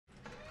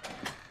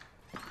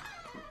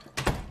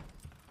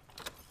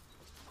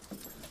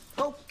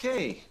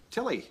Okay,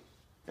 Tilly,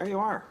 there you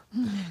are.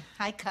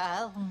 Hi,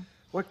 Carl.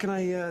 What can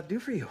I do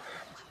for you?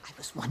 I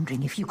was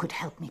wondering if you could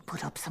help me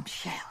put up some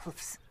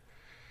shelves.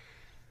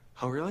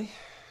 Oh, really?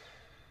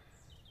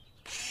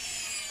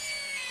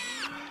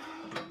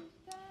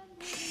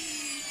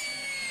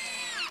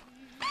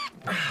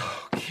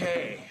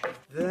 Okay,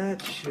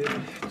 that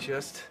should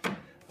just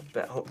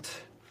about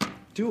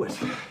do it.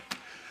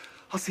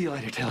 I'll see you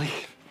later, Tilly.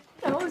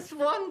 That was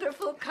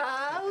wonderful,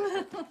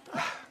 Carl.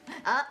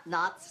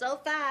 Not so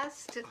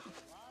fast.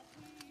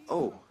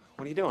 Oh,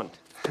 what are you doing?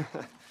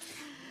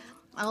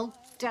 Oh,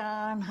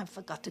 darn, I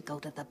forgot to go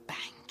to the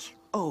bank.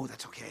 Oh,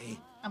 that's okay.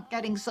 I'm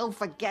getting so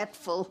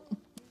forgetful.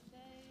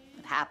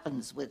 It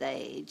happens with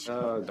age.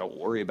 Don't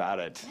worry about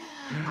it.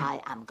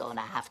 I am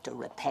gonna have to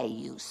repay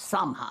you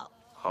somehow.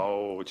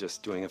 Oh,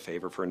 just doing a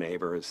favor for a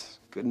neighbor is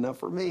good enough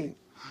for me.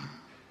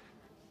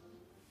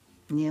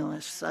 You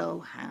are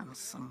so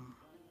handsome.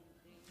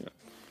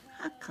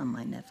 How come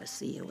I never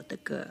see you with the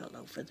girl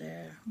over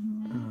there?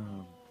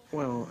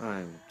 Well,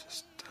 I'm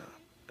just,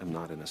 I'm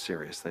not in a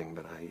serious thing,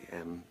 but I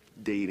am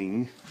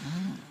dating.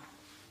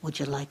 Would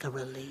you like a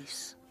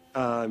release?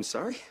 I'm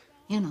sorry?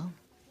 You know,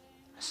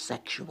 a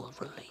sexual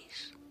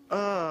release.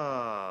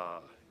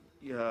 What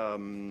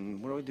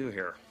do we do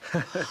here?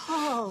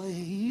 Oh,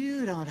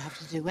 you don't have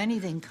to do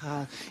anything,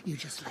 Carl. You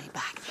just lay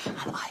back, and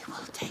I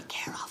will take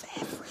care of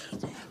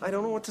everything. I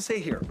don't know what to say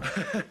here.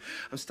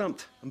 I'm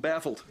stumped. I'm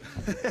baffled.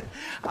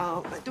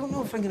 I don't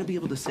know if I'm going to be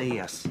able to say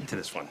yes to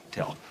this one,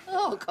 Till.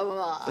 Oh, come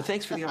on. But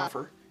thanks for the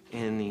offer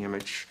and the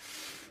image.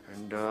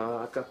 And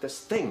I've got this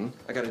thing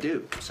I got to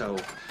do, so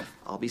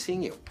I'll be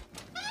seeing you.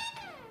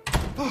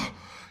 Oh,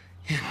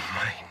 in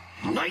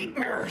my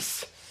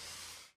nightmares.